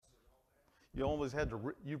You always had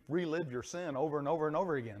to you relive your sin over and over and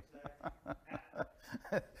over again.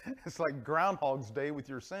 It's like Groundhog's Day with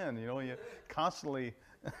your sin. You constantly.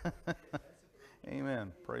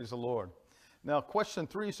 Amen. Praise the Lord. Now, question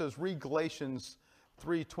 3 says, read Galatians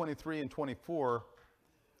 3:23 and 24.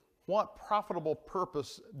 What profitable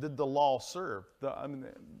purpose did the law serve?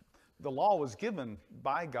 The law was given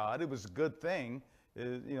by God. It was a good thing.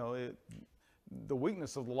 The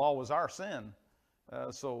weakness of the law was our sin.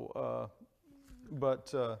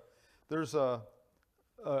 But there's a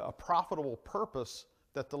profitable purpose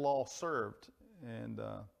that the law served. And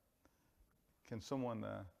can someone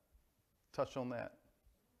touch on that?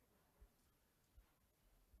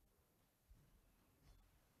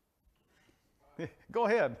 Go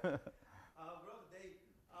ahead. Brother Dave,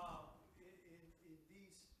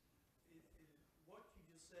 what you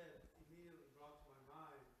just said immediately brought to my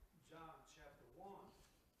mind John chapter 1,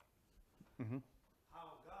 Mm-hmm.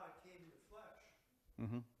 how God came in the flesh.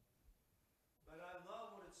 Mm-hmm. But I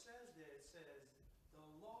love what it says there. It says, the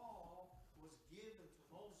law was given to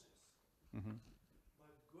Moses, Mm-hmm.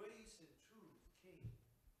 but grace and truth came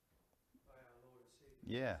by our Lord and Savior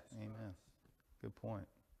Yeah, Jesus amen. Christ. Good point.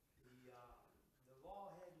 The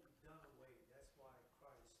law had to be done away. That's why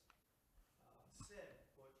Christ said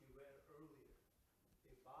what you read earlier.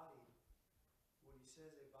 A body, when he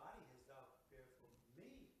says a body has thou prepared for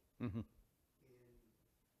me, Mm-hmm. and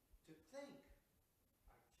to think,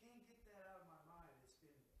 I can't get that out of my mind. It's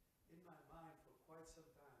been in my mind for quite some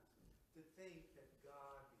time. To think that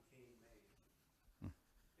God became man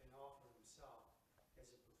and offered himself as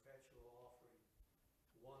a perpetual offering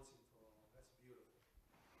once and for all. That's beautiful.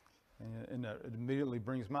 And it immediately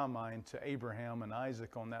brings my mind to Abraham and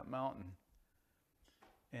Isaac on that mountain.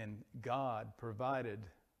 And God provided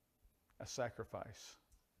a sacrifice.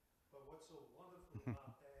 But what's so wonderful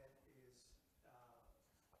about that is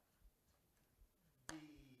the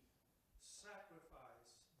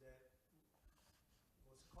sacrifice that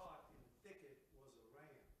was caught in the thicket was a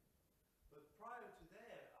ram. But prior to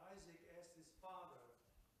that, Isaac asked his father,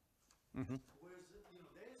 Mm-hmm. there's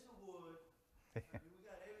the wood. I mean, we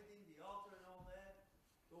got everything, the altar and all that,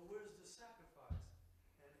 but where's the sacrifice?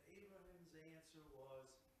 And Abraham's answer was,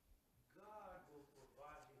 God will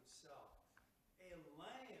provide himself a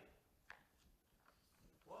lamb.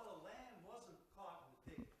 Well, a lamb wasn't caught in the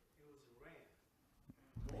thicket. It was a ram.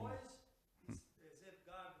 Boys, as if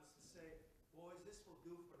God was to say, boys, this will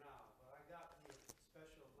do for now, but I got me a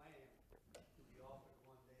special lamb to be offered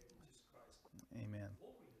one day, which is Christ. Amen.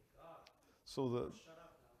 Glory to God. So Shut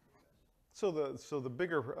up now, please. So the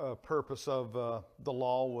bigger purpose of the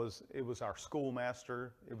law was it was our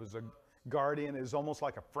schoolmaster. It was a guardian. It was almost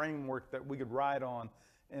like a framework that we could ride on,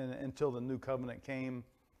 and until the new covenant came,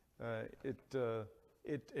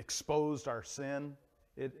 it exposed our sin.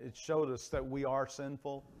 It showed us that we are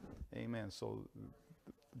sinful. Amen. So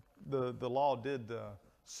the law did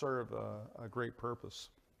serve a great purpose.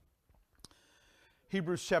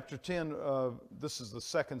 Hebrews chapter 10, this is the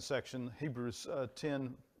second section, Hebrews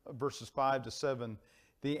 10, verses 5 to 7.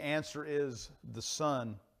 The answer is the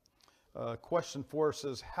Son. Question 4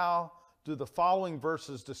 says, how do the following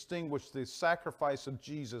verses distinguish the sacrifice of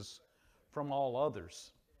Jesus from all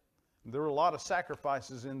others? There were a lot of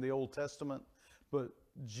sacrifices in the Old Testament, but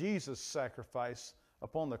Jesus' sacrifice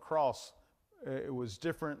upon the cross, it was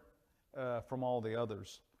different from all the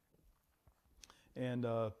others. And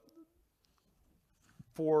the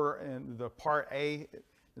part A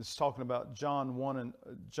is talking about John 1 and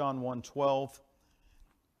John 1:12.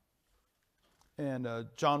 And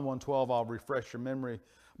John 1:12, I'll refresh your memory.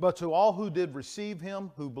 But to all who did receive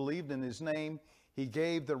him, who believed in his name, he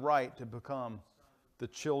gave the right to become the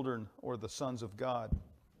children or the sons of God.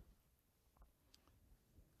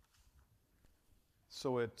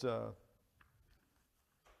 So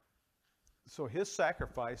so his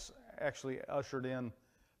sacrifice actually ushered in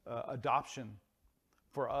adoption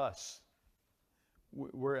for us.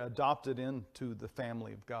 We're adopted into the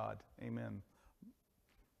family of God. Amen.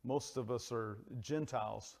 Most of us are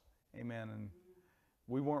Gentiles. Amen. And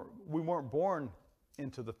we weren't born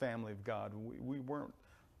into the family of God. We weren't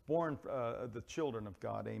born the children of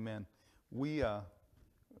God. Amen. We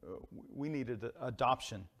needed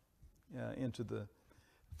adoption into the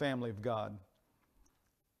family of God.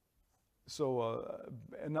 So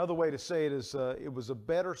another way to say it is it was a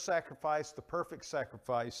better sacrifice, the perfect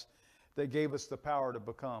sacrifice that gave us the power to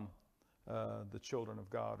become the children of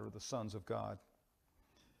God or the sons of God.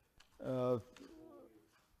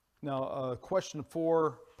 Now, question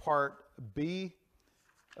 4, part B,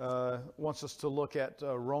 wants us to look at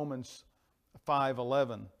Romans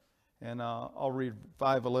 5:11. And I'll read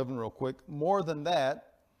 5:11 real quick. More than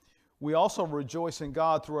that, We also rejoice in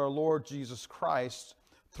God through our Lord Jesus Christ,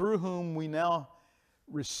 through whom we now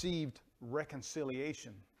received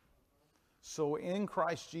reconciliation. So in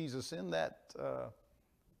Christ Jesus, in that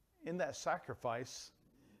sacrifice,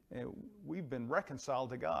 we've been reconciled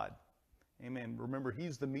to God. Amen. Remember,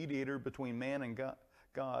 He's the mediator between man and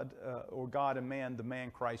God, or God and man, the man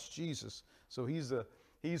Christ Jesus. So He's the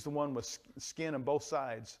one with skin on both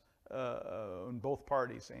sides, on both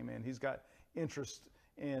parties. Amen. He's got interest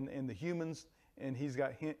in the humans, and He's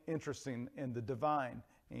got interest in the divine.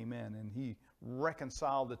 Amen. And He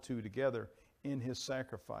reconciled the two together in His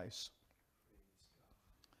sacrifice.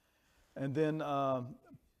 And then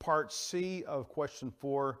part C of question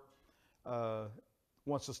 4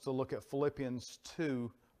 wants us to look at Philippians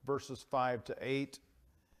 2, verses 5 to 8.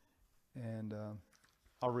 And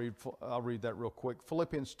I'll read that real quick.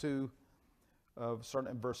 Philippians 2,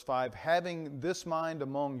 starting at verse 5. Having this mind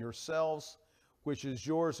among yourselves, which is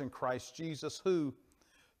yours in Christ Jesus, who,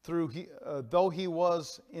 though He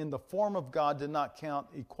was in the form of God, did not count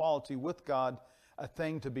equality with God a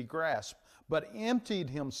thing to be grasped, but emptied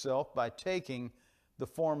Himself by taking the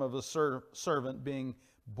form of a servant, being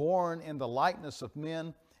born in the likeness of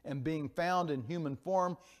men, and being found in human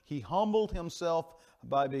form, He humbled Himself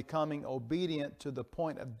by becoming obedient to the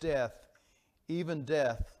point of death, even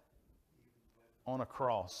death on a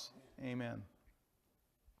cross. Amen.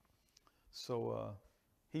 So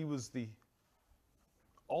He was the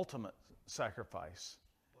ultimate sacrifice.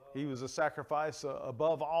 He was a sacrifice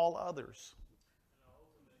above all others. An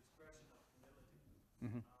ultimate expression of humility.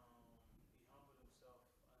 Mm-hmm. He humbled Himself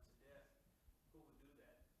unto death. Who would do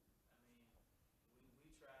that? I mean,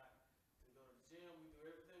 we try to go to the gym. We do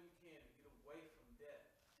everything we can to get away from death.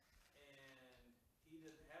 And He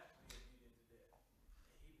doesn't have to be obedient to death.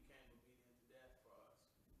 And He became obedient to death for us.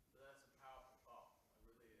 So that's a powerful thought. It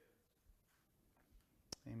really is.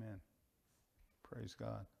 Amen. Praise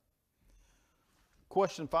God.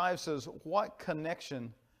 Question 5 says, what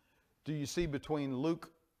connection do you see between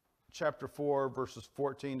Luke chapter 4, verses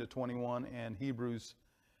 14 to 21, and Hebrews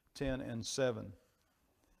 10 and 7?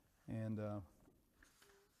 And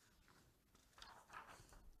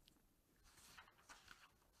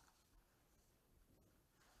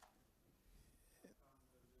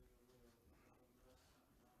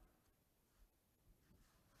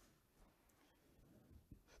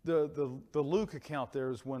the Luke account there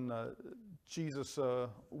is when Jesus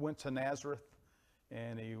went to Nazareth,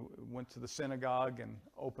 and He went to the synagogue and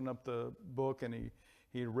opened up the book, and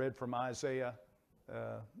he read from Isaiah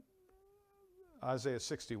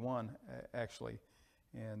 61 actually,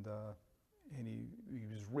 and he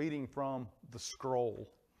was reading from the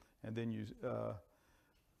scroll, and then you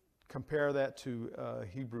compare that to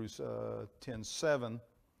Hebrews 10:7,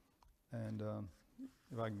 and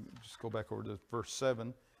if I can just go back over to verse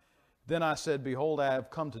 7. Then I said, behold, I have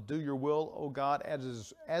come to do your will, O God,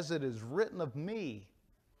 as it is written of me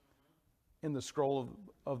in the scroll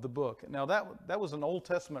of the book. Now that was an Old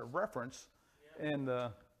Testament reference, and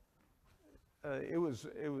it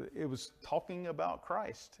was talking about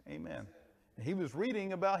Christ. Amen. He was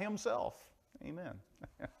reading about Himself. Amen.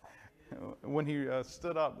 When He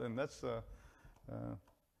stood up, and that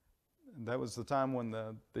was the time when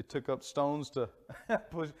they took up stones to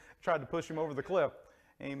tried to push Him over the cliff.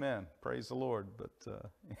 Amen. Praise the Lord. But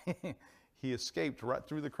He escaped right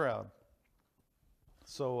through the crowd.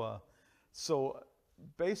 So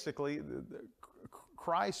basically,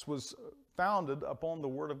 Christ was founded upon the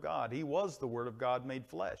Word of God. He was the Word of God made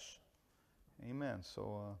flesh. Amen.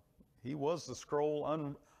 So He was the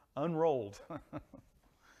scroll unrolled.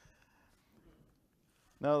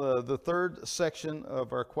 Now, the third section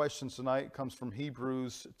of our questions tonight comes from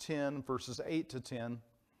Hebrews 10, verses 8 to 10.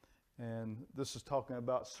 And this is talking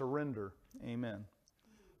about surrender. Amen.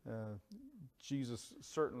 Jesus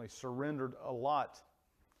certainly surrendered a lot.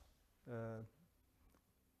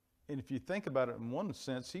 And if you think about it in one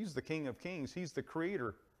sense, He's the King of Kings. He's the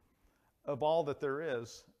creator of all that there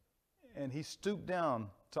is. And He stooped down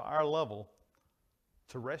to our level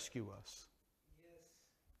to rescue us.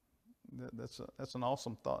 That's an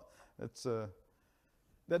awesome thought.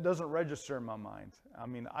 That doesn't register in my mind. I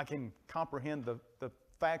mean, I can comprehend the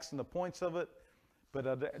facts and the points of it, but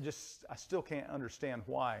I still can't understand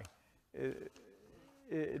why.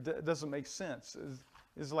 It doesn't make sense.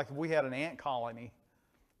 It's like if we had an ant colony,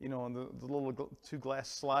 and the little 2 glass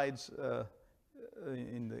slides,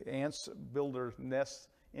 and the ants build their nests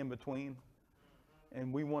in between,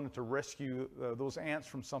 and we wanted to rescue those ants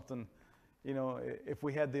from something. If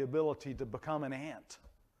we had the ability to become an ant,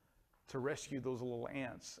 to rescue those little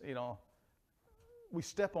ants, we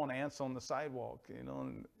step on ants on the sidewalk,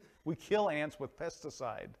 and we kill ants with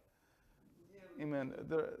pesticide. Amen.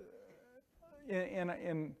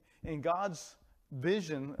 In God's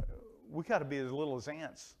vision, we got to be as little as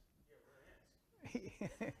ants.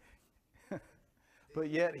 But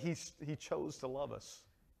yet he chose to love us.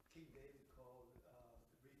 King David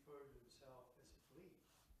referred to himself as a flea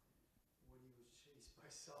when he was chased by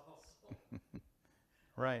Saul.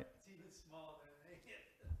 Right. It's even smaller than an ant.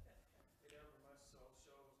 It ever much so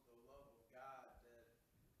shows the love of God that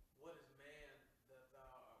what is man that thou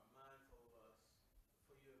art mindful of us,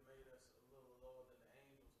 for you have made us a little lower than the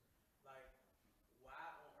angels. Like, why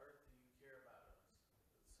on earth do you care about us?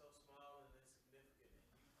 It's so small and insignificant,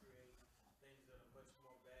 and you create things that are much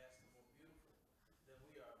more vast and more beautiful than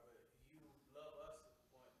we are. But you love us to the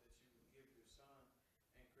point that you would give your son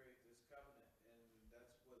and create this covenant. And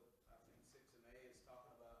that's what I think 6 and 8 is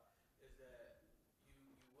talking about, is that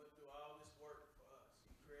you went through all this work for us.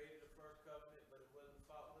 You created the first covenant, but it wasn't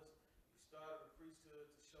faultless. You started a priesthood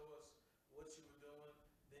to show us what you were doing.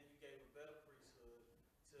 Then you gave a better priesthood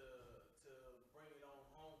to bring it on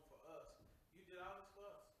home for us. You did all this for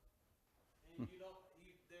us. And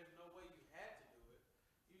there's no way you had to do it.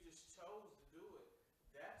 You just chose to do it.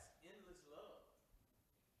 That's endless love.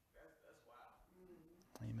 That's wild.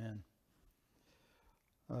 Amen.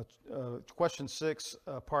 Question 6,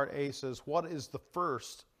 part A says, what is the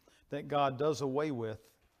first that God does away with?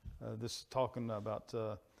 This is talking about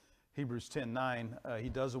Hebrews 10:9. He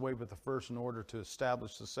does away with the first in order to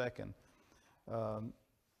establish the second. What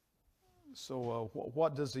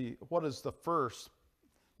is the first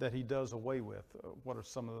that he does away with? What are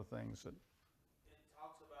some of the things that... It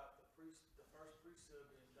talks about the first priesthood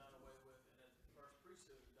being done away with, and as the first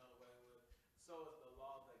priesthood is done away with, so is the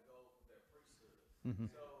law that goes with that priesthood. Mhm.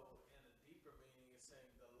 So in a deeper meaning, it's saying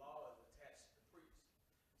the law is attached to the priest.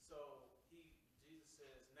 So Jesus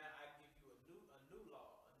says, now I give you a new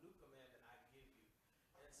law, a new commandment I give you.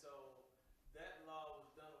 And so that law was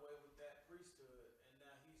done away with that priesthood, and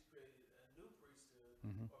now he's created a new priesthood,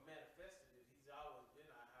 Mhm. or manifested it. He's always been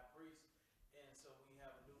our high priest. And so we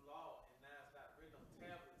have a new law, and now it's not written on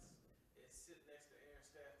tablets. It's sitting next to Aaron's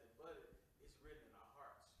staff that budded. It's written in our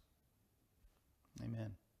hearts.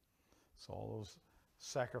 Amen. So all those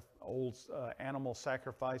old animal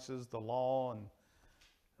sacrifices, the law, and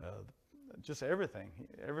just everything.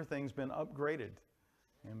 Everything's been upgraded.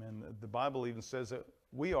 Amen. The Bible even says that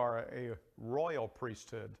we are a royal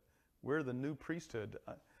priesthood. We're the new priesthood.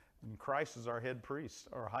 And Christ is our head priest,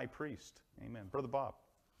 our high priest. Amen. Brother Bob.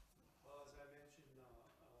 Well, as I mentioned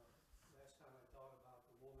last time I thought about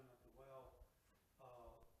the woman at the well,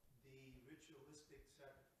 the ritualistic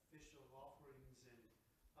sacrificial offerings and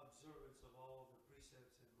observance of all the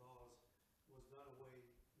precepts and laws was done away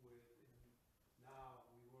with, and now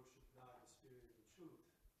we worship God in spirit and truth.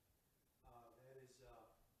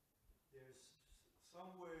 There's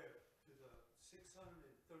somewhere to the 613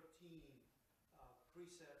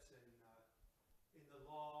 precepts and in the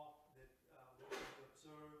law that we should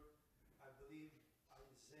observe. I believe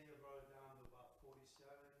Isaiah brought it down to about 47.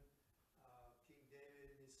 King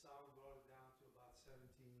David in his song brought it down to about 17,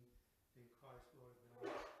 and Christ brought it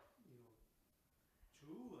down,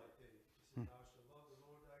 2, I think. He said, "Thou shalt love the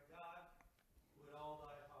Lord thy God with all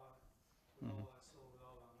thy heart, with all thy soul, with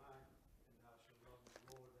all thy mind, and thou shalt love the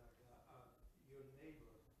Lord thy God, your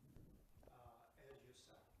neighbor, as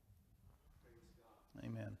yourself." Praise God.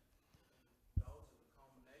 Amen. Those are the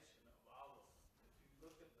culmination of all of them. If you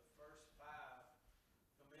look at the first 5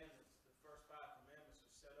 commandments, the first 5 commandments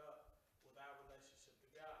are set up with our relationship to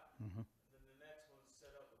God. Mhm. And then the next one's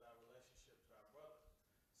set up with our relationship to our brother.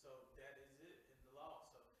 So that is it in the law.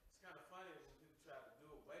 So it's kind of funny when people try to do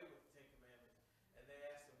away with the 10 commandments, and they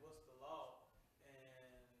ask him, what's the law? And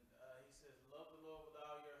he says, love the Lord with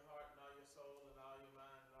all your heart and all your soul and all your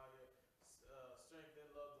mind and all your strength, and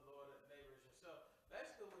love the Lord and neighbor as yourself.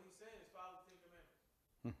 Basically what he's saying is follow the 10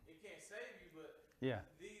 commandments. It can't save you, but Yeah.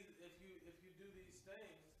 if you do these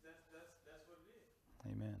things, that's what it is.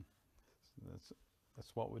 Amen. So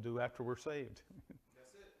that's what we do after we're saved.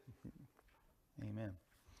 That's it. Amen.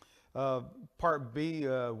 Part B,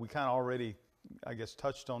 we kind of already, I guess,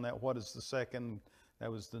 touched on that. What is the second? That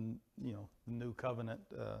was the new covenant,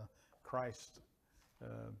 Christ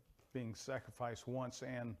being sacrificed once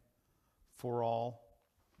and for all.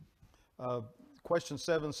 Question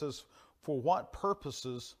 7 says, for what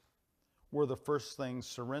purposes were the first things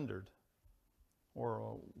surrendered?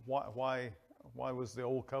 Or why was the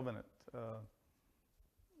old covenant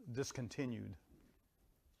discontinued?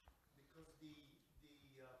 Because the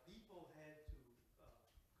people had to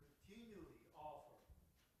continually offer,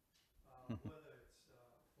 whether it's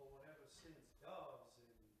for whatever sins, doves,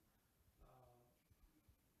 and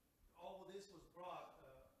all of this was brought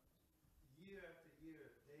year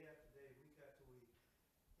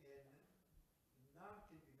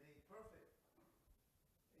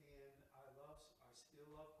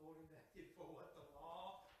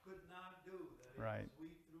Right. as we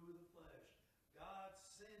through the flesh. God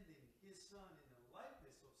sending his son in the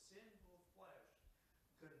likeness of sinful flesh,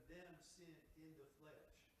 condemned sin in the flesh,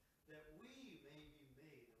 that we may be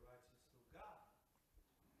made the righteousness of God.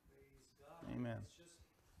 Praise God. Amen. It's just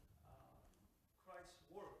Christ's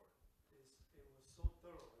work. It was so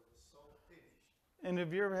thorough. It was so finished. And have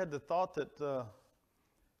you ever had the thought that the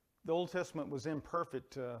Old Testament was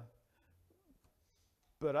imperfect?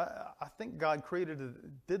 But I think God created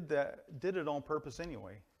it, did it on purpose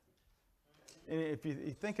anyway. And if you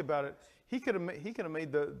think about it, He could have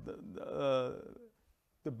made the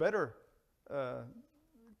better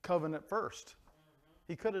covenant first.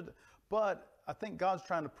 He could have, but I think God's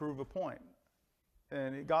trying to prove a point,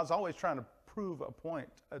 and God's always trying to prove a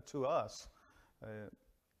point to us.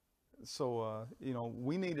 So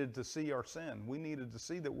we needed to see our sin. We needed to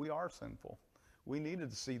see that we are sinful. We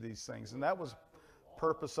needed to see these things, and that was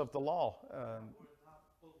purpose of the law.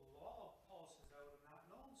 For the law, Paul says, I would have not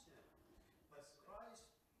known sin. But Christ,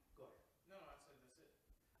 go ahead. No, I said that's it.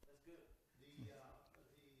 That's good.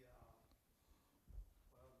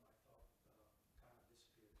 Well, my thought kind of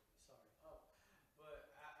disappeared. Sorry. Oh,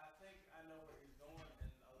 but I think I know where he's going, and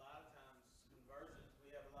a lot of times conversions, we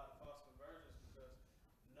have a lot of false conversions because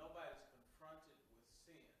nobody's confronted with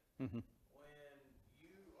sin. Mhm. When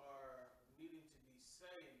you are needing to be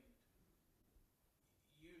saved,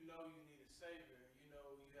 you know you need a savior. You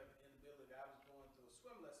know you have an inability. I was going through a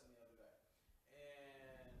swim lesson the other day,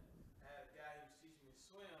 and I had a guy who was teaching me to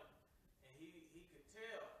swim, and he could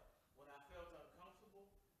tell when I felt uncomfortable,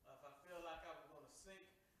 if I felt like I was going to sink,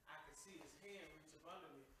 I could see his hand reach up under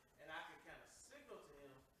me, and I could kind of signal to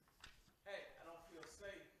him, hey, I don't feel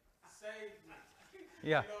safe. Save me.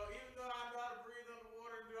 Yeah. Even though I know how to breathe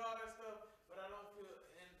underwater and do all that stuff, but I don't feel,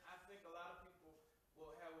 and I think a lot of people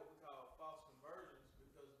will have what we call false conversions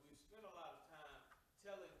because we spend a lot of time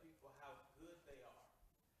telling people how good they are,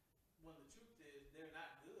 when the truth is they're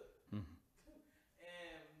not good. Mhm.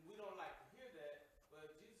 And we don't like to hear that,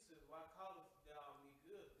 but Jesus says, why calleth thou me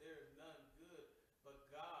good? There is none good but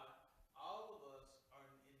God. All of us are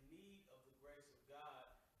in need of the grace of God,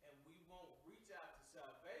 and we won't reach out to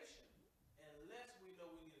salvation unless we know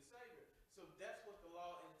we need a Savior. So that's what the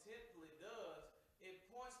law intently does. It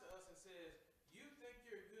points to us and says, you think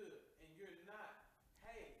you're good, and you're not.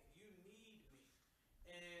 Hey, you need me.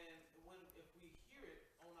 And if we hear it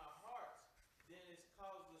on our hearts, then it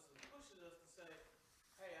causes us and pushes us to say,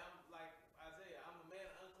 hey, I'm like Isaiah, I'm a man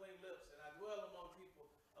of unclean lips, and I dwell among people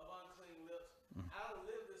of unclean lips. I don't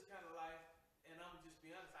live this kind of life, and I'm just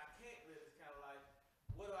be honest, I can't live this kind of life.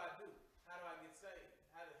 What do I do? How do I get saved?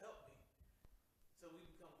 How to help me? So we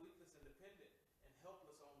become weakless and dependent and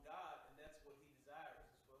helpless on God, and that's what He desires,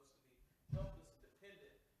 is for us to be helpless and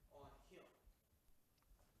dependent on Him.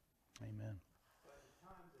 Amen. By the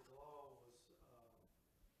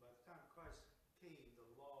time Christ came, the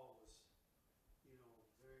law was,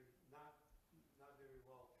 very not very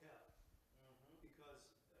well kept. Because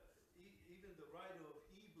even the writer of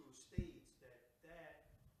Hebrews states that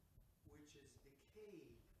which is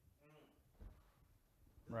decayed.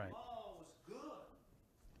 The Right. law was good,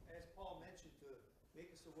 as Paul mentioned, to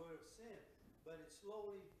make us aware of sin, but it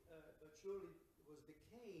slowly but surely was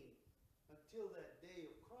decaying until that day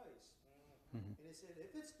of Christ. Mhm. And it said,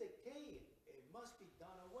 if it's decaying, it must be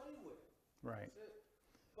done away with. Right. That's it.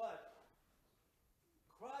 But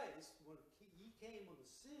Christ, when he came on the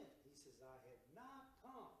sin, he says, I have not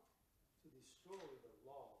come to destroy the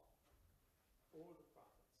law or the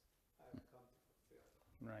prophets. I have come to fulfill.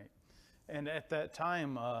 Right. And at that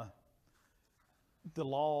time, the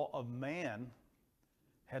law of man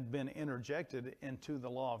had been interjected into the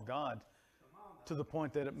law of God Come on now. to the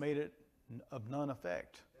point that it made it of none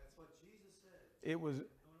effect. That's what Jesus said. It was,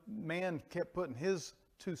 man kept putting his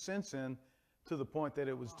 2 cents in to the point that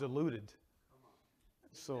it was diluted. Come on.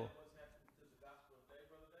 So, Isn't that what's happened to the gospel today,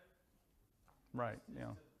 Brother Dave? right, It's yeah.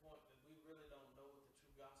 to the point that we really don't know what the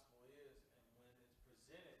true gospel is, and when it's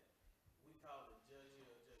presented, we call it judgy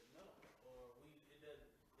or judgmental, or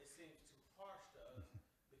it seems too harsh to us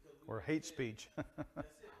because we Or hate speech.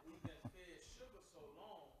 That's it. We've been fed sugar so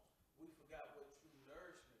long, we forgot what true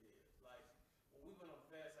nourishment is. Like when we went on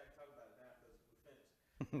fast, I can talk about it now because we finished.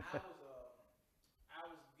 I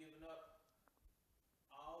was giving up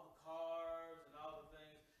all the carbs and all the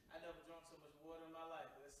things. I never drunk so much water in my life.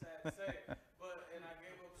 That's sad to say. And I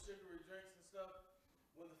gave up sugary drinks and stuff.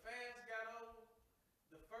 When the fast got over,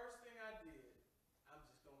 the first thing I did, I'm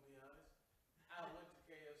just gonna be honest, I went to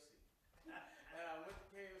KFC. And I went to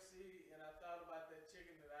KFC and I thought about that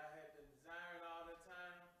chicken that I had been desiring all the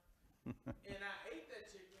time. And I ate that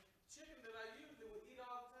chicken that I usually would eat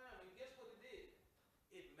all the time. And guess what it did?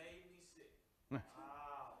 It made me sick.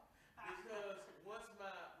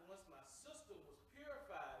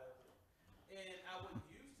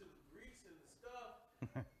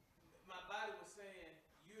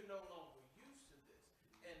 no longer used to this.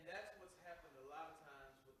 And that's what's happened a lot of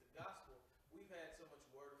times with the gospel. We've had so much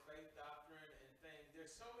word of faith doctrine and things.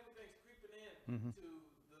 There's so many things creeping in Mhm. to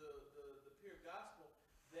the pure gospel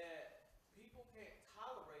that people can't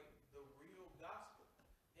tolerate the real gospel.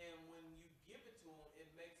 And when you give it to them,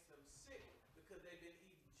 it makes them sick because they've been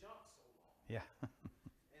eating junk so long. Yeah.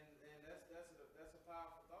 And that's a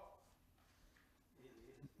powerful thought.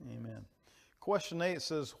 Amen. Question 8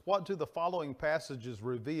 says, what do the following passages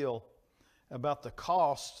reveal about the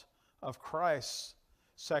cost of Christ's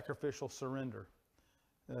sacrificial surrender?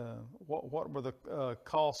 What were the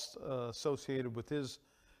costs associated with his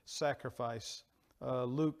sacrifice?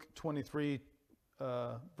 Luke 23,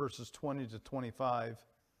 verses 20 to 25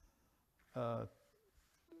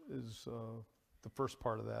 is the first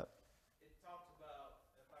part of that. It talks about,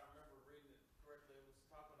 if I remember reading it correctly, it was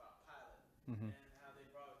talking about Pilate Mhm. and how they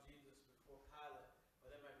brought Jesus before Pilate. But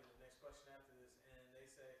that might be the next question after this. And they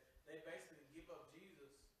say they basically give up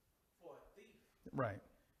Jesus for a thief. Right.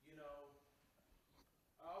 You know,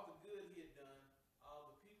 all the good he had done,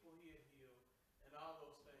 all the people he had healed, and all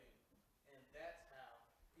those things. And that's how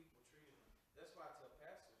people treated him. That's why I tell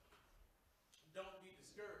pastors, don't be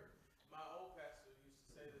discouraged. My old pastor used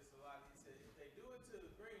to say this a lot. He said, if they do it to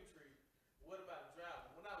the green tree, what about a dry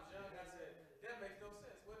one? When I was young, I said, that makes no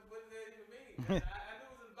sense. What does that even mean? And I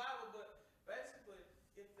knew it was in the Bible, but basically,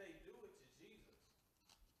 if they do it to Jesus,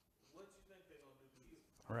 what you think they're going to do to you?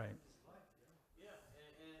 Right. Yeah,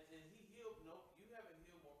 and he healed. No, you haven't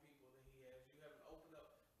healed more people than he has. You haven't opened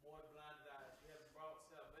up more blinded eyes. You haven't brought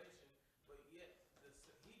salvation, but yet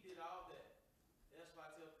he did all that. That's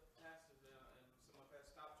why I tell pastors and some of my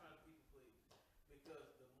pastors, stop trying to people please, because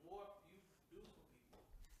the more you do for people,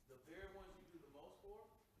 the very ones you do the most for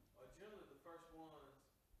are generally the first ones,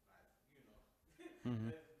 like, you know,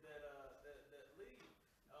 Mhm. that leave.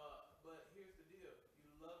 But here's the deal: you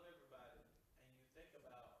love everybody, and you think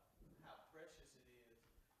about how precious it is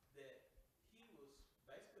that he was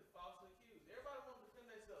basically falsely accused. Everybody wants to defend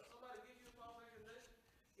themselves. Somebody gives you a false accusation,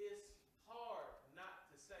 it's hard not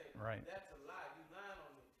to say, Right. that's a lie. You lying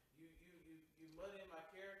on me. You muddying my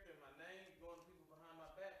character and my name. You're going to people behind my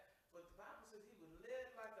back. But the Bible says he was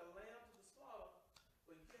led like a lamb to the slaughter,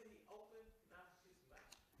 but yet he opened not his mouth.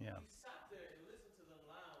 Yeah. He sat there and listened to them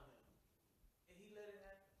lie on him, and he let it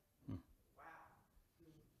happen. Hmm. Wow.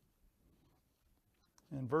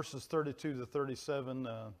 In verses 32 to 37,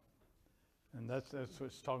 and that's what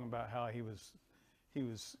it's talking about, how he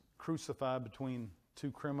was crucified between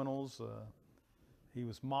two criminals. He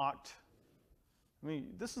was mocked. I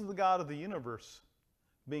mean, this is the God of the universe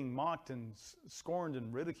being mocked and scorned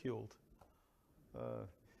and ridiculed.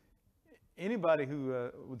 Anybody who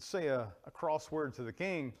would say a cross word to the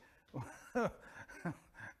king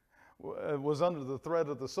was under the threat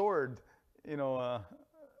of the sword, you know,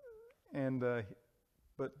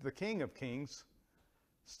 but the King of Kings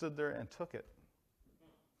stood there and took it.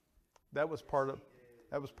 That was part of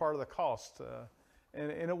the cost,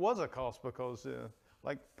 and it was a cost because,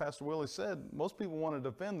 like Pastor Willie said, most people want to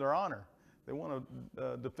defend their honor. They want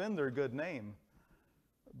to defend their good name,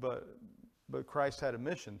 but Christ had a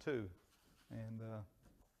mission too, and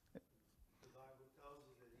The Bible tells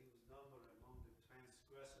us that he was numbered among the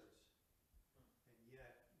transgressors, and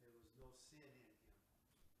yet there was no sin in him.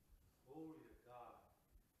 Glory to God.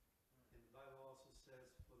 And the Bible also says,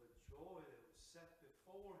 for the joy that was set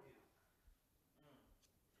before him.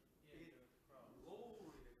 Yeah, he took the cross.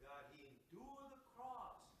 Glory to God. He endured the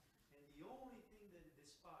cross. And the only thing that he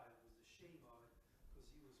despised was the shame of it,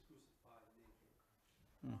 because he was crucified naked.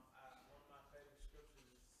 One of my favorite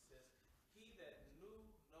scriptures says, "He that knew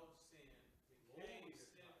no sin became Glory to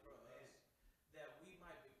sin God. for Amen. us, that we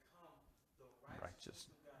might become the Righteous. righteousness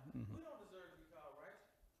of God." Mhm. We don't deserve to be called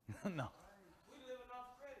righteous. no. We living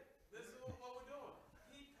off credit. This is what we're doing.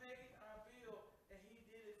 He paid our bill, and he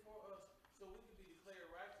did it for us, so we can be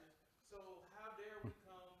declared righteous. So how dare we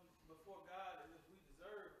come before God as if we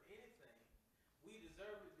deserve anything? We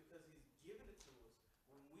deserve it because he's given it to us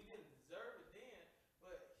when we didn't deserve it then,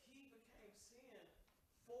 but he became sin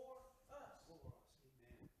for us. For us.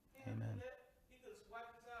 Amen. He didn't Amen. do that. He could have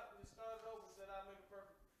swiped us out and just started over and said, I'll make a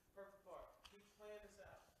perfect part. He planned us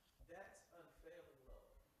out. That's unfailing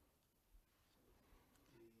love.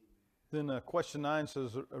 Amen. Then question 9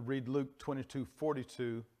 says, read Luke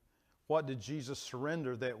 22:42. What did Jesus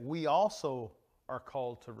surrender that we also are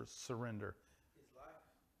called to surrender? His life.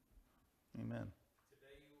 Amen.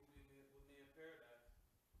 Today you will be with me in paradise.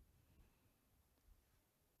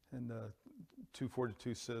 And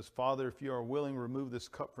 2:42 says, Father, if you are willing, remove this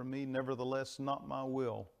cup from me. Nevertheless, not my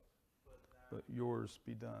will, but yours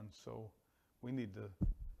be done. So we need to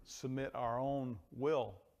submit our own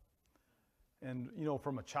will And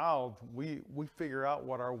from a child, we figure out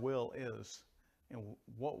what our will is, and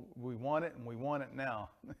what we want it, and we want it now.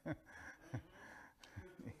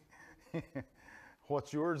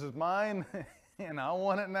 What's yours is mine, and I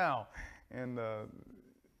want it now. And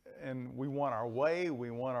we want our way.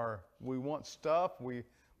 We want stuff. We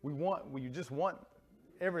just want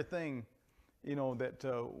everything,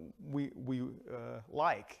 that we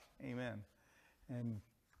like. Amen.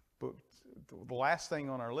 But the last thing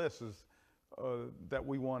on our list is that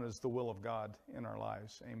we want is the will of God in our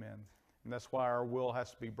lives. Amen. And that's why our will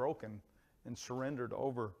has to be broken and surrendered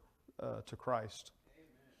over to Christ.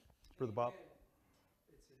 Amen. Brother Bob.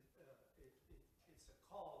 It's a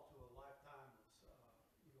call to a lifetime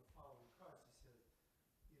of following Christ. He said,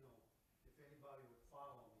 if anybody would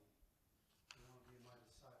follow me and want to be my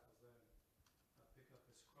disciples, then pick up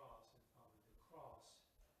his cross and follow. The cross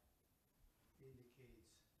indicates.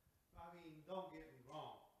 Don't get me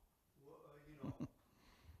wrong.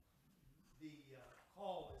 The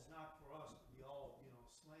call is not for us to be all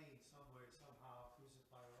slain somewhere, somehow,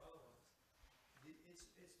 crucified or otherwise. It's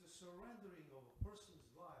the surrendering of a person's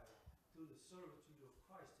life to the servitude of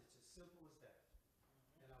Christ. It's as simple as that.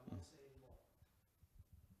 And I won't say any more.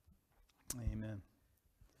 Amen.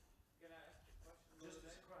 Can I ask a question? Just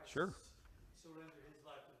as Christ Sure. surrendered his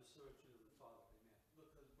life to the servitude of the Father. Amen.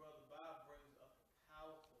 Because Brother Bob brings up a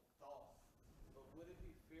powerful thought. But would it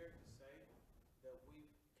be fair to say that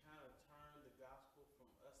we've kind of turned the gospel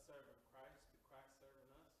from us serving Christ to Christ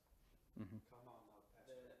serving us? Come on now,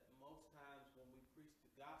 Pastor. That most times when we preach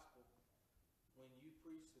the gospel, when you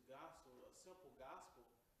preach the gospel, a simple gospel,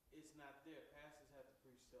 it's not there. Pastors have to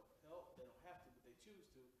preach self-help. They don't have to, but they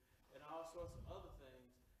choose to. And all sorts of other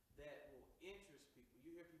things that will interest people.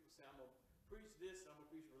 You hear people say, I'm going to preach this, I'm going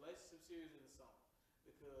to preach relationship series in the summer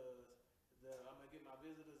because I'm going to get my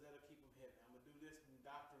visitors, that'll keep them happy. I'm going to do this in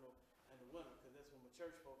doctrinal in the winter because that's when my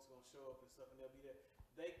church folks are going to show up and stuff and they'll be there.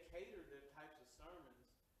 They cater their types of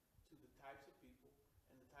sermons to the types of people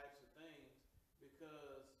and the types of things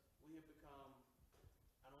because we have become,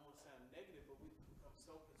 I don't want to sound negative, but we've become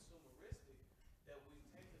so consumeristic that we've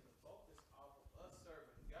taken the focus off of us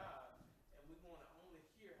serving God and we want to only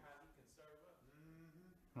hear how he can serve us.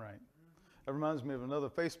 Right. That reminds me of another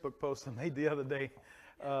Facebook post I made the other day.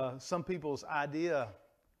 Some people's idea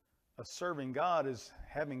of serving God is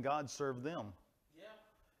having God serve them. Yeah.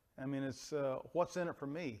 It's what's in it for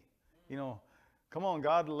me? Come on,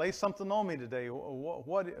 God, lay something on me today.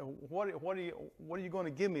 What are you going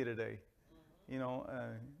to give me today?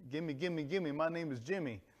 Give me. My name is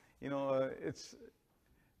Jimmy.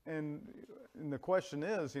 And the question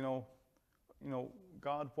is,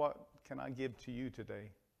 God, what can I give to you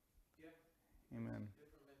today? Yeah. Amen.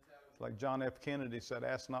 Different mentality. Like John F. Kennedy said,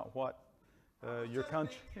 ask not what your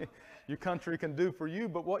country can do for you,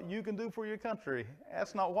 but what you can do for your country.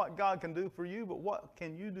 Ask not what God can do for you, but what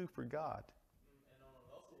can you do for God? And on a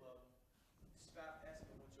local level, stop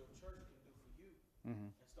asking what your church can do for you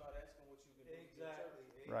Mm-hmm. and start asking what you can do for your Exactly.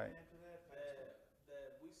 church. Right. Amen to that, Pastor.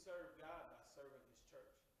 That we serve God by serving his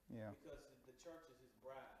church. Yeah. Because the church is his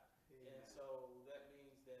bride. Amen. And so that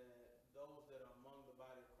means that those that are among the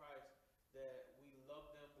body of Christ, that we love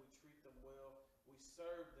them, we treat them well, we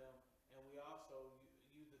serve them, and we also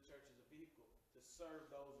use the church as a vehicle to serve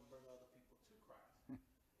those and bring other people to Christ.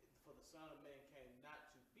 For the Son of Man came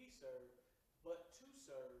not to be served, but to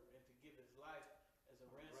serve and to give his life as a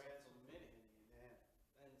ransom for many. Amen.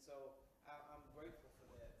 And so I'm grateful for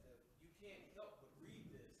that. That you can't help but read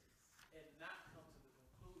this and not come to the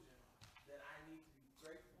conclusion that I need to be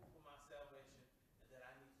grateful for my salvation and that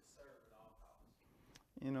I need to serve at all costs.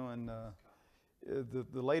 And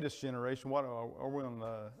the latest generation, what are we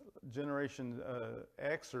on? Generation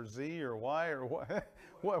X or Z or Y or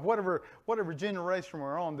whatever generation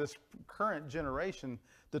we're on. This current generation,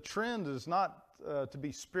 the trend is not to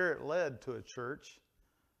be spirit-led to a church.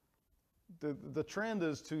 The trend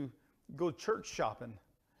is to go church shopping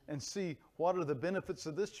and see what are the benefits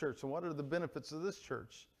of this church and what are the benefits of this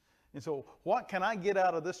church. And so what can I get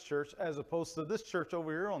out of this church as opposed to this church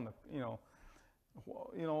over here on the,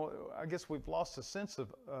 I guess we've lost a sense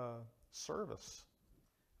of service.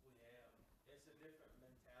 We have. It's a different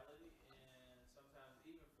mentality, and sometimes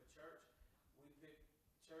even for church, we pick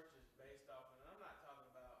churches based off, and I'm not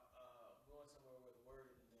talking about going somewhere where the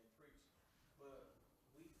word isn't being preached, but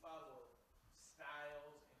we follow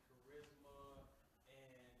styles and charisma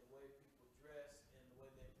and the way people dress and the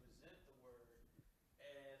way they present the word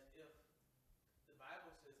as if the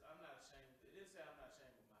Bible says, I'm not ashamed. It didn't say I'm not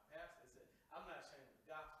ashamed of my pastor. It said, I'm not ashamed of the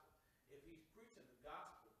gospel. If he's preaching the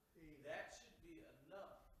gospel, that should be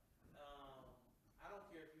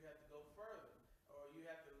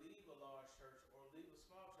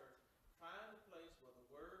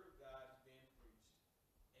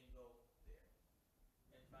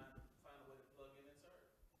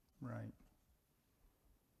Right.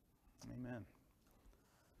 Amen.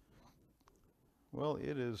 Well,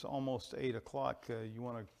 it is almost 8 o'clock. You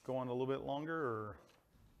want to go on a little bit longer, or?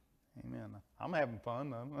 Amen. I'm having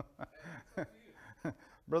fun.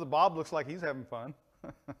 Brother Bob looks like he's having fun.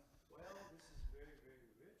 Well, this is very, very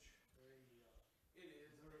rich, very It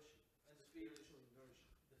is. nourishing, And the feed is spiritually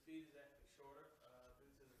nourishing. the feed is actually shorter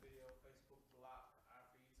due to the video. Facebook blocked our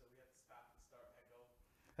feed, so we had to stop and start back over.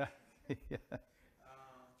 Yeah.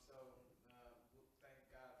 We thank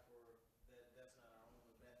God for that. That's not our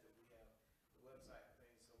only method. We have the website and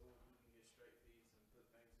things, so we can get straight feeds and put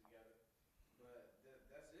things together. But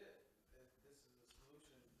that's it. This is the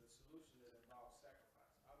solution that involves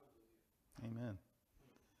sacrifice. Hallelujah. Amen.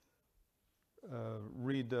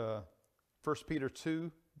 Read 1 Peter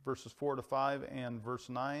 2, verses 4 to 5 and verse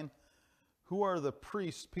 9. Who are the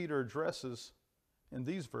priests Peter addresses in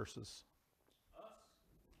these verses? Us.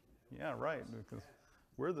 Yeah, right, because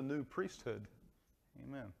we're the new priesthood.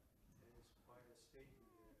 Amen. That is quite a statement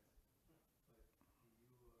there. But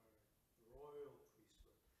you are royal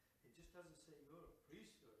priesthood. It just doesn't say you're a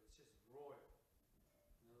priesthood, it says royal.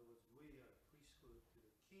 In other words, we are priesthood to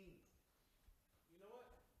the king. You know what?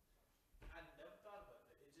 I never thought about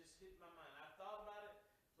that. It just hit my mind. I thought about it,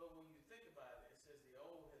 but when you think about it, it says the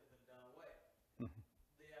old has been done away.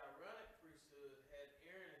 The Aaronic priesthood had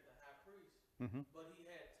Aaron as the high priest, Mm-hmm. but he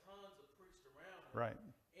had tons of priests around him. Right.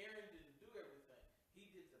 Aaron didn't do everything. He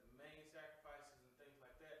did the main sacrifices and things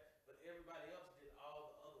like that, but everybody else did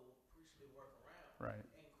all the other priestly work around. Right.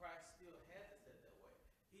 And Christ still had to set that way.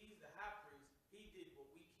 He's the high priest. He did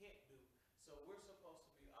what we can't do. So we're supposed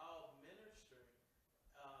to be all ministering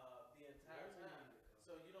the entire time.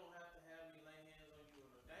 So you don't have to have me lay hands on you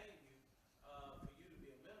and ordain you for you to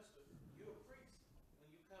be a minister. You're a priest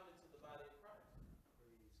when you come into the body of Christ.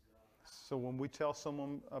 Praise God. So when we tell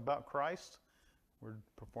someone about Christ, we're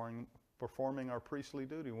performing our priestly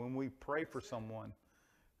duty. When we pray for someone,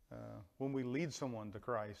 when we lead someone to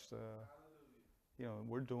Christ,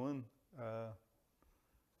 we're doing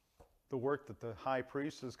the work that the high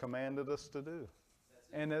priest has commanded us to do.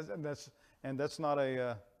 And that's not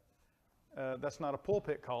a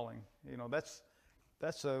pulpit calling.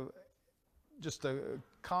 That's just a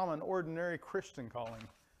common, ordinary Christian calling.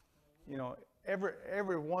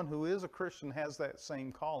 Everyone who is a Christian has that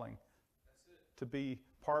same calling to be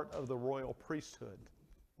part of the royal priesthood.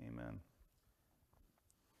 Amen.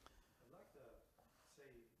 I'd like to say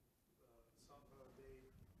something, Brother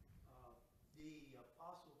Dave. The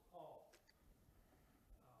Apostle Paul, the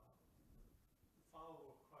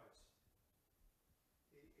follower of Christ,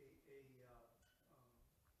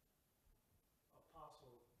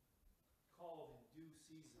 apostle called in due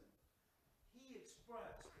season, he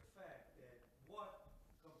expressed the fact that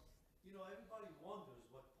everybody wonders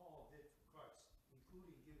what Paul did for Christ,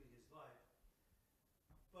 including giving his life.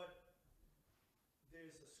 But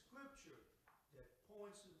there's a scripture that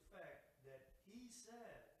points to the fact that he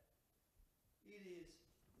said it is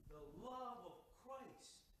the love of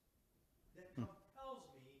Christ that compels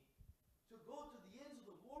me to go to the ends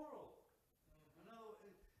of the world. In other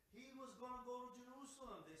words, he was going to go to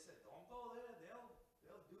Jerusalem. They said, "Don't go there. They'll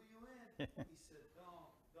do you in." He said, "Don't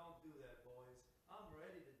do that, boys. I'm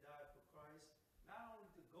ready to die for Christ. Not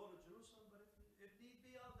only to go to Jerusalem, but if need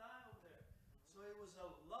be, I'll die over there." So it was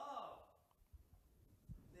a love.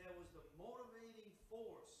 There was the motivating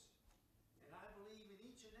force. And I believe in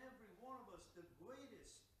each and every one of us, the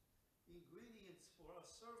greatest ingredients for our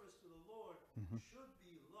service to the Lord should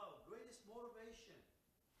be love. Greatest motivation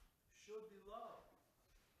should be love.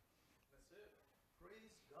 That's it.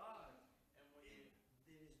 Praise God. And when you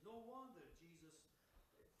It is no wonder Jesus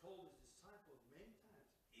told his disciples many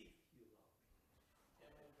times, "If you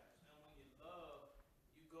love me." and when you love,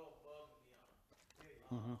 you go above and beyond. Hey,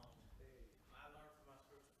 Mhm. I learned from my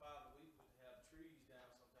spiritual father. We would have trees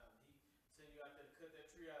down sometimes. He send you out there to cut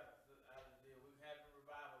that tree out of the deal. We would have a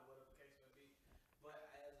revival, whatever the case may be.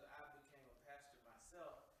 But as I became a pastor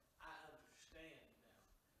myself, I understand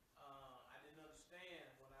now. I didn't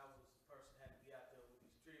understand when I was the person had to be out there with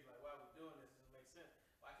these trees. Like, why are we doing this? Doesn't make sense.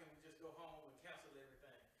 Why can't we just go home and cancel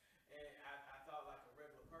everything? And I thought like a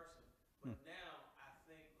regular person. But now I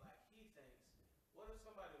think like he thinks. What if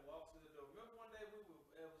somebody walks in the door? Remember one day it was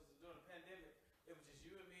during the pandemic. It was just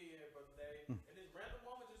you and me here, Brother Dave, and this random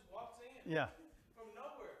woman just walks in Yeah. from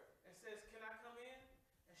nowhere and says, "Can I come in?"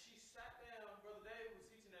 And she sat down. Brother Dave was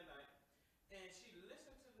teaching that night, and she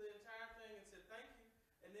listened to the entire thing and said, "Thank you,"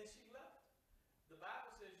 and then she left. The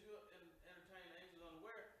Bible says you entertain angels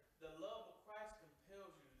unaware. The love of Christ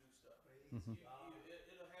compels you to do stuff. praise God.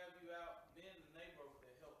 It'll have you out. Ben, the neighbor over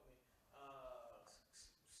there, helped me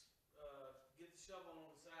get the shovel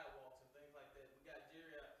on the sidewalk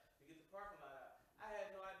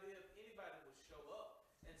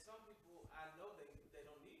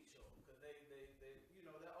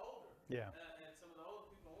Yeah. And some of the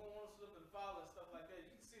older people won't want to slip and fall and stuff like that.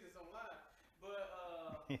 You can see this online. But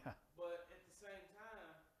Yeah. but at the same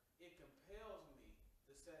time, it compels me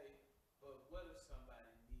to say, but what if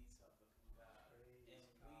somebody needs something from God? Praise And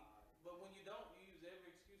God. but when you don't, you use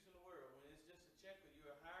every excuse in the world. When it's just a check or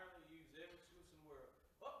you're hiring, you use every excuse in the world.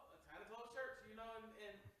 Oh, time to close church, you know, and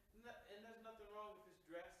there's nothing wrong if it's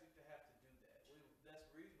drastic to have to do that. That's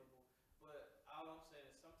reasonable. But all I'm saying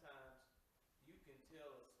is sometimes you can tell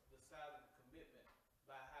us the size of the commitment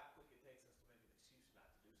by how quick it takes us to make an excuse not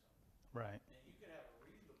to do something. Right. And you can have a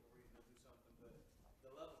reasonable reason to do something, but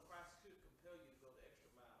the love of Christ should compel you to go the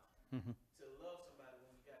extra mile Hmm. to love somebody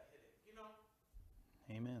when you got a headache. You know?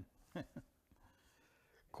 Amen.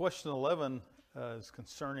 Question 11 is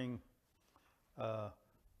concerning the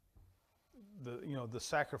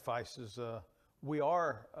sacrifices. We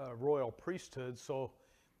are a royal priesthood, so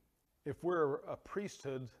if we're a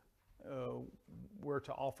priesthood, we're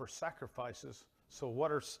to offer sacrifices. So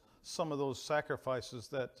what are some of those sacrifices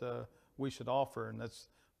that we should offer? And that's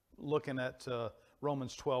looking at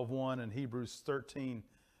Romans 12:1 and Hebrews 13,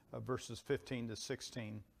 verses 15 to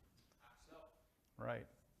 16. Ourselves. Right.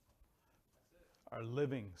 That's it. Our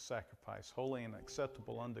living sacrifice, holy and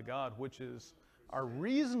acceptable unto God, which is our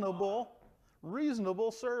reasonable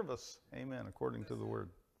service. Amen, according to the word.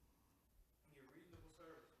 Your reasonable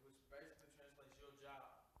service, which basically translates your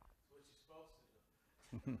job. It's what you're supposed to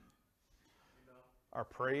do. You know?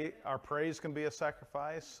 Our praise can be a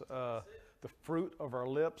sacrifice. The fruit of our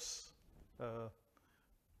lips,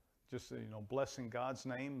 just blessing God's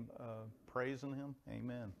name, praising Him.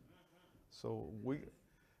 Amen. So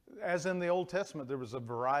as in the Old Testament, there was a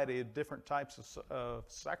variety of different types of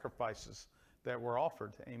sacrifices that were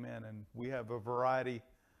offered. Amen. And we have a variety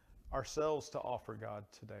ourselves to offer God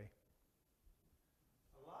today.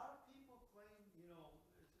 A lot of people claim,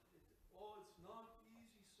 it's not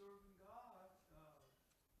easy serving God,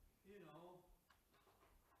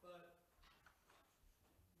 but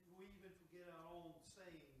we even forget our own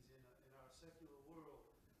sayings in our secular world.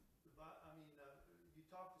 You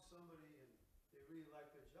talk to somebody and they really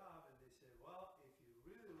like their job and they say, well, if you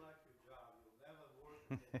really like your job, you'll never work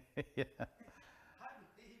again. Yeah. I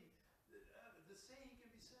believe the same can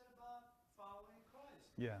be said about following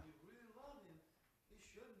Christ. Yeah. If you really love Him, it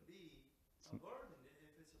shouldn't be a burden.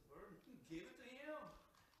 If it's a burden, give it to Him.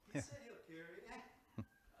 He Yeah. said He'll carry it.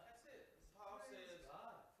 That's it. As Paul Praise says,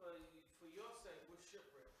 God. for your sake, we're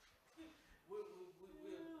shipwrecked. We're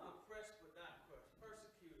pressed but not crushed,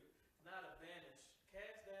 persecuted, not abandoned,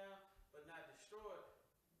 cast down but not destroyed.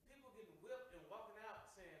 People getting whipped and walking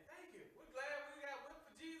out saying, thank you, we're glad we got whipped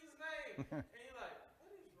for Jesus' name. And you're like,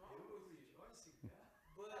 what is wrong They were with you? rejoicing, God.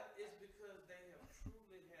 But it's because they have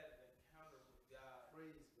truly had an encounter with God.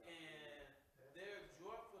 Praise God. And That's they're right.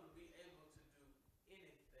 joyful to be able to do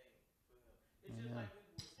anything for Him. It's just like we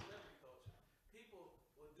do with celebrity culture. People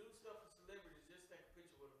will do stuff for celebrities, just take a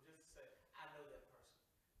picture with them, just to say, I know that person.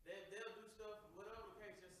 They'll do stuff, whatever the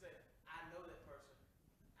case, just say, I know that person.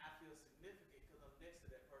 I feel significant because I'm next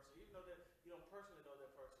to that person, even though that you don't personally know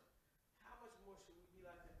that person. How much more should we be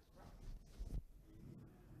like that with Christ?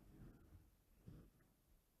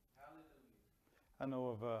 Hallelujah. I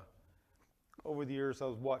know of over the years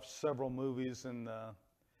I've watched several movies and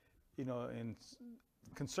and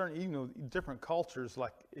concerning different cultures,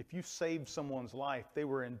 like if you saved someone's life, they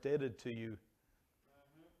were indebted to you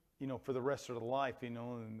for the rest of their life, and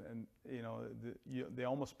they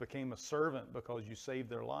almost became a servant because you saved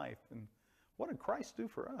their life. And what did Christ do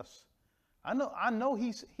for us? I know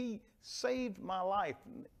He saved my life,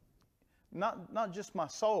 not just my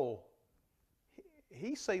soul.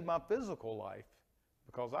 He saved my physical life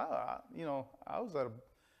because I was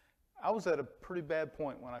at a pretty bad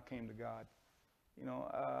point when I came to God.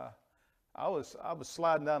 I was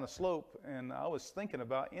sliding down a slope and I was thinking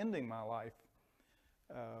about ending my life.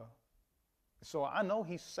 So I know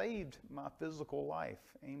He saved my physical life.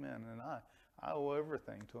 Amen. And I owe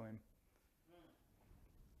everything to Him.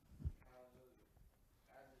 Hallelujah.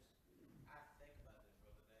 I think about that,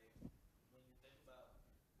 Brother Dave. When you think about,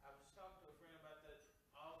 I was talking to a friend about that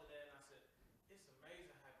all the day, and I said, it's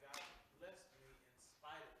amazing how God blessed me in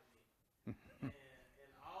spite of me.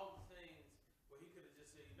 and all the things where He could have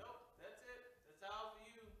just said, nope, that's it. That's all for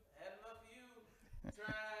you. I had enough of you.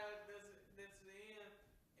 Tried, that's the end.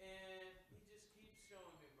 And He just keeps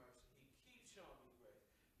showing me mercy. He keeps showing me grace.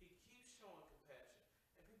 He keeps showing compassion.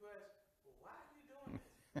 And people ask, well, why are you doing this?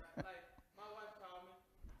 Like my wife called me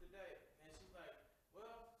today, and she's like,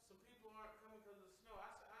 well, some people aren't coming because of the snow. I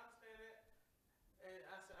said, I understand that. And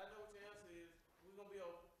I said, I know what your answer is. We're going to be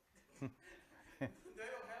open. They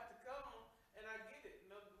don't have to come, and I get it.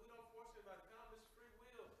 No, we don't force anybody to come. It's free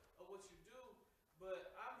will of what you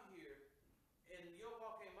but I'm here, and your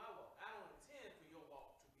walk ain't my walk. I don't intend for your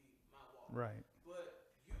walk to be my walk. Right.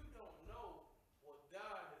 But you don't know what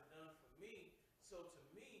God has done for me. So to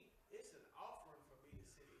me, it's an offering for me to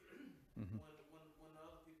sit here. When other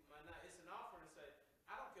people might not. It's an offering to say,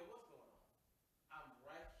 I don't care what's going on. I'm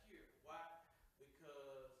right here. Why?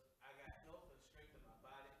 Because I got health and strength in my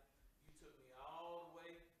body. You took me all the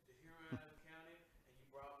way to Huron County, and you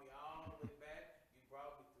brought me all the way back. You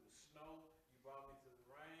brought me through the snow. You brought me through the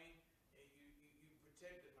rain. And you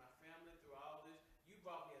protected my family through all this. You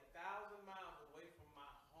brought me 1,000 miles away from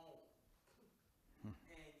my home.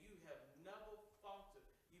 And you have never faltered.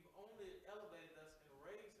 You've only elevated us and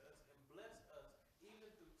raised us and blessed us even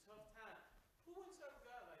through tough times. Who would serve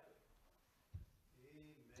God like that?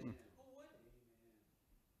 Amen. Who wouldn't?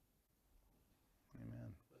 Amen.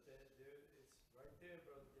 Amen. But it's right there,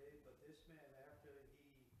 Brother Dave. But this man, after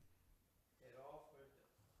he had offered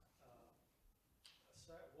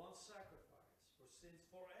one sacrifice for sins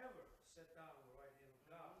forever, sat down on the right hand of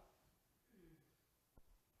God.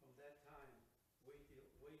 From that time,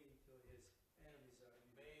 waiting till his enemies are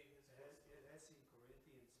Made his footstool. That's in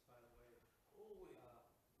Corinthians, by the way. Ooh-wee.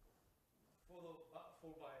 For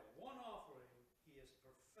by one offering he has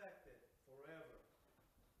perfected forever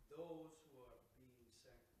those who are being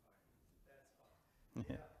sanctified. That's all.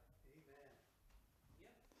 Yeah. Amen.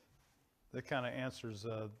 Yeah. That kind of answers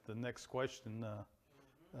the next question.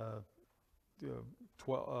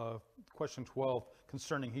 Question 12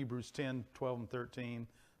 concerning Hebrews 10, 12, and 13.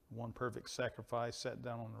 One perfect sacrifice sat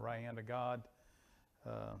down on the right hand of God.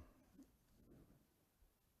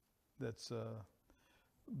 That's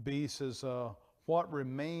B says, what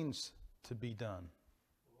remains to be done?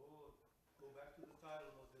 Oh, go back to the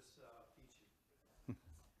title of this teaching.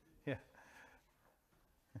 Yeah.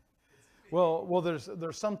 Well, there's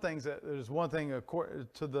some things there's one thing according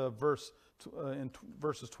to the verse in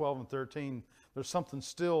verses 12 and 13. There's something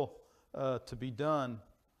still to be done,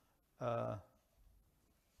 and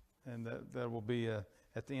that will be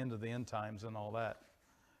at the end of the end times and all that.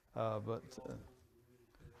 But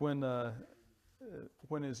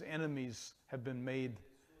when his enemies have been made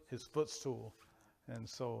his footstool, and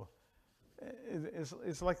so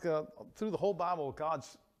it's like through the whole Bible,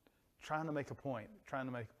 God's trying to make a point.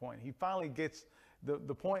 He finally gets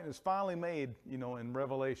the point is finally made, in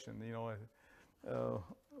Revelation.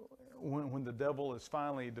 When the devil is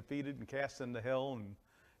finally defeated and cast into hell,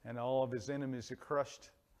 and all of his enemies are crushed.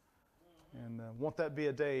 And won't that be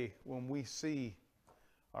a day when we see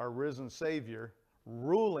our risen Savior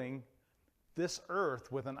ruling this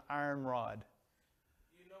earth with an iron rod?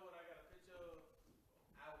 You know what I got a picture of?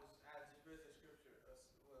 I just read the scripture, it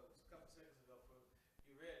was a couple seconds ago.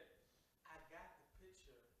 You read it. I got the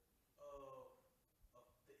picture of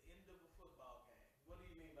the end of a football game. What do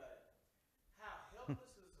you mean by that? How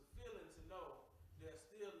helpless is the feeling to know there's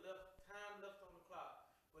still time left on the clock,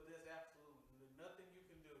 but there's absolutely nothing you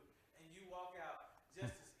can do, and you walk out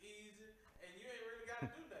just as easy, and you ain't really got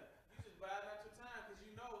to do nothing. You just bide out your time because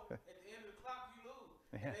you know at the end of the clock you lose,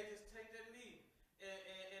 and they just take that knee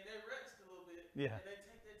and they rest a little bit, Yeah. and they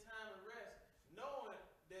take their time and rest, knowing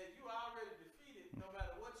that you already defeated no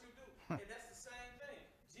matter what you do, and that's the same thing.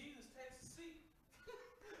 Jesus takes a seat,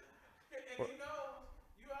 and he knows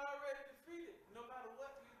you already defeated no matter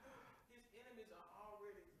what you do. His enemies are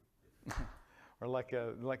already defeated. Or like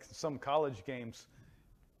some college games,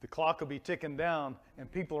 the clock will be ticking down,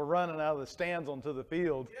 and people are running out of the stands onto the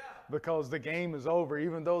field because the game is over.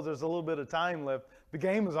 Even though there's a little bit of time left, the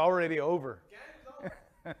game is already over. Game is over.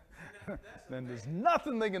 And that's Then there's amazing.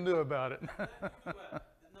 nothing they can do about it. Nothing you do about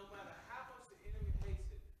it. No matter how much the enemy hates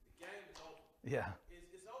it, the game is over. Yeah.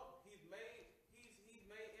 It's over. He's made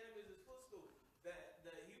enemies his footstool. That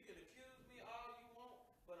you can accuse me all you want,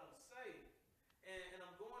 but I'm saved, and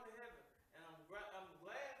I'm going to heaven, and I'm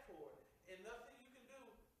glad for it. And nothing you can do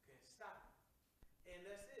can stop it. And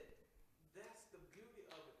that's it. That's the beauty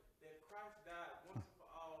of it. That Christ died once and for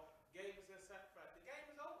all, gave us that sacrifice. The game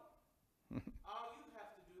is over. All you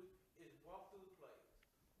have to do is walk through the plays.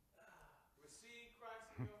 Receive Christ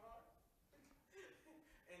in your heart,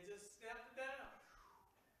 and just stamp it down.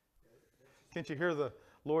 Can't you hear the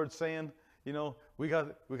Lord saying, we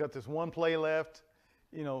got this one play left,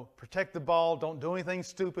 protect the ball, don't do anything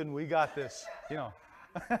stupid, and we got this, Stand here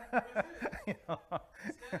until I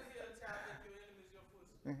make your enemies your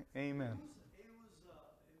footstool. Amen. It was a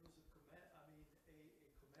command. A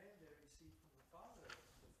command they received from the Father.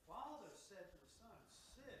 The Father said to the Son,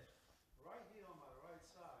 "Sit right here on my right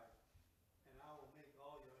side, and I will make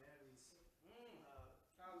all your enemies,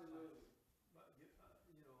 Hallelujah.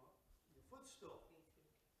 your footstool."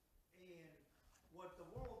 And what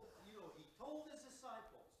the world, he told his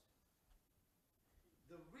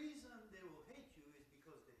the reason they will hate you is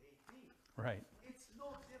because they hate me. Right. It's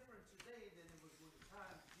no different today than it was when the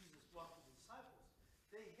time Jesus walked with the disciples.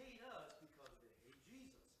 They hate us because they hate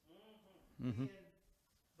Jesus. Mm-hmm.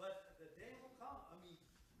 But the day will come, I mean,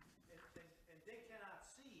 and they cannot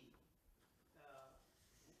see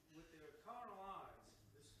with their carnal eyes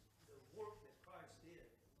the work that Christ did.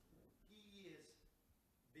 He is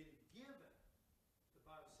been given, the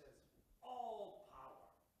Bible says, all power.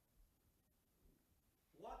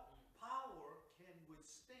 What power can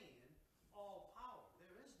withstand all power?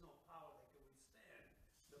 There is no power that can withstand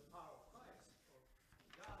the power of Christ or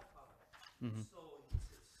God's power. Mhm. So he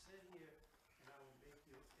says, sit here and I will make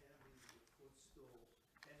your enemies your footstool.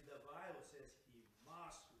 And the Bible says he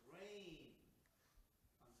must reign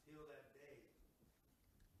until that day.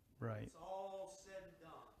 Right. It's all said and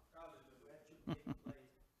done. Hallelujah. That should take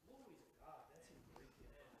place. Glory to God. That's a great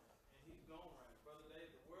thing. And he's gone right. Brother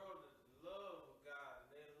Dave, the world is in love with God and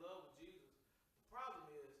they're in love with Jesus. The problem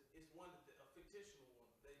is, it's one that a fictional one.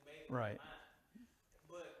 They made it Right. mine.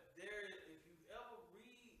 But there, if you ever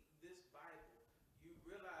read this Bible, you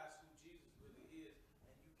realize who Jesus really is,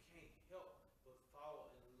 and you can't help but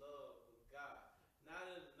fall in love with God. Not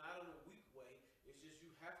in a weak way. It's just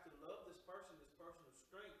you have to love this person of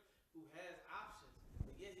strength who has options,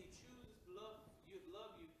 but yet he chooses to love you,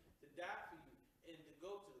 to die for you, and to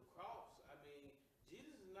go to the cross. I mean,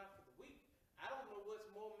 Jesus is not for the weak. I don't know what's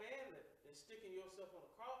more manly than sticking yourself on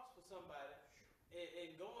a cross for somebody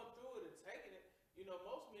and going through it and taking it. You know,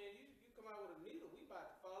 most men, you come out with a needle, we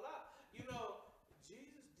about to fall out. You know,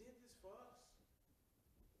 Jesus did this for us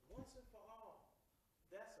once and for all.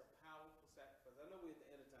 That's a powerful sacrifice. I know we're at the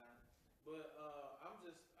end of time, but I'm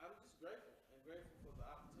just grateful for the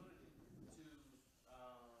opportunity to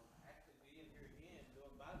actually be in here again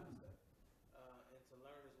doing Bible study and to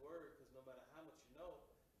learn His Word. Because no matter how much you know,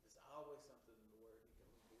 there's always something in the Word He can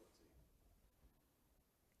reveal to you.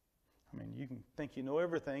 I mean, you can think you know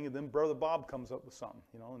everything, and then Brother Bob comes up with something,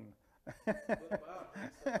 you know, and Brother Bob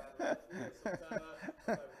brings somebody left field. Sometimes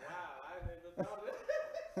I'm like, wow, I didn't even thought of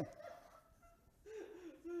that.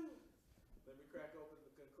 Let me crack open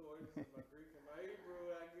the concordance and my Greek and my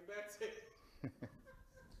Hebrew, and I can get back to it.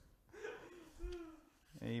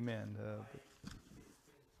 amen. It's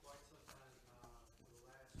been quite some time now, for the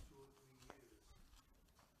last 2 or 3 years.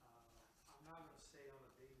 I'm not going to say on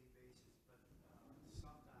a daily basis, but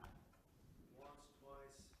sometime, once,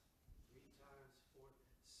 twice, 3 times, 4,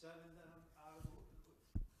 7 that I'm out of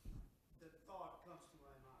the thought comes to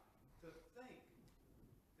my mind. To think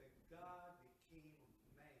that God became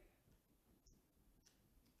man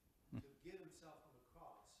to give himself on the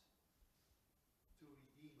cross to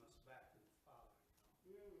redeem us back to the Father.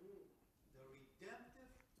 The redemptive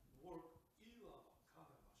work,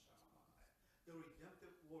 the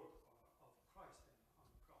redemptive work of Christ on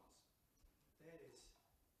the cross, that is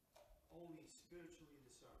only spiritually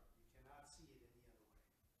discerned. You cannot see it any other way.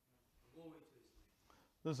 Glory to his name.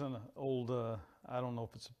 There's an old, I don't know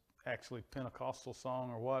if it's actually Pentecostal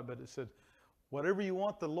song or what, but it said, whatever you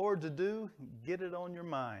want the Lord to do, get it on your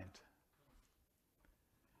mind.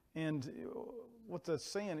 And what that's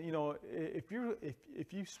saying, you know, if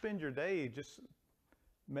you spend your day just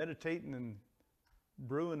meditating and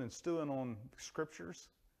brewing and stewing on scriptures,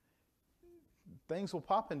 things will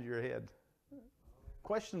pop into your head.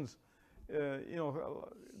 Questions, you know,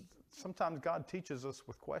 sometimes God teaches us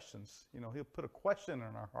with questions. You know, He'll put a question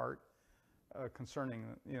in our heart concerning,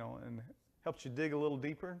 you know, and helps you dig a little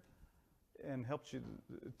deeper and helps you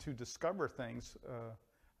to discover things.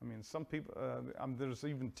 I mean, some people, there's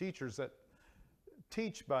even teachers that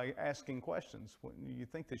teach by asking questions. You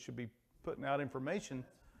think they should be putting out information,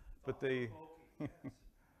 but they,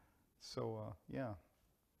 so, yeah.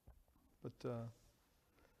 But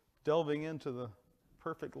delving into the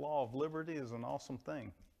perfect law of liberty is an awesome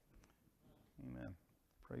thing. Amen.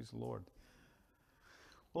 Praise the Lord.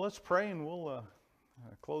 Well, let's pray and we'll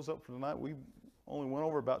close up for tonight. We only went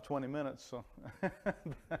over about 20 minutes, so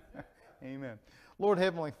amen. Lord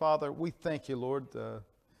Heavenly Father, we thank you, Lord, that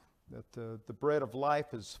the bread of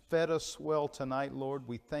life has fed us well tonight, Lord.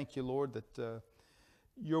 We thank you, Lord, that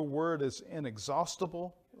your word is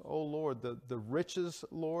inexhaustible. Oh, Lord, the riches,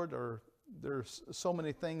 Lord, there's so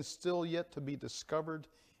many things still yet to be discovered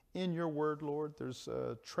in your word, Lord. There's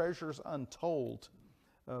treasures untold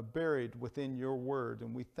buried within your word.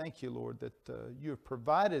 And we thank you, Lord, that you have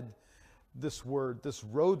provided this word, this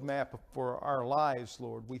roadmap for our lives,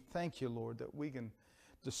 Lord. We thank you, Lord, that we can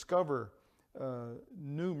discover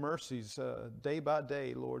new mercies day by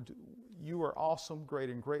day, Lord. You are awesome, great,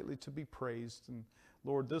 and greatly to be praised. And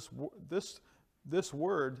Lord, this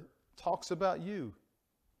word talks about you.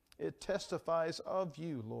 it testifies of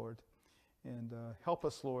you, Lord. And help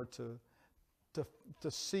us, Lord, to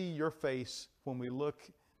see your face when we look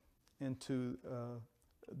into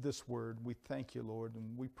this word. We thank you, Lord,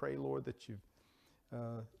 and we pray, Lord, that you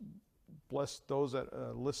bless those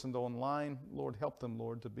that listened online. Lord, help them,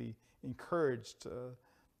 Lord, to be encouraged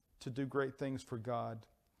to do great things for God.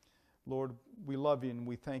 Lord, we love you and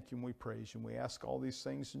we thank you and we praise you. And we ask all these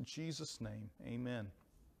things in Jesus' name. Amen.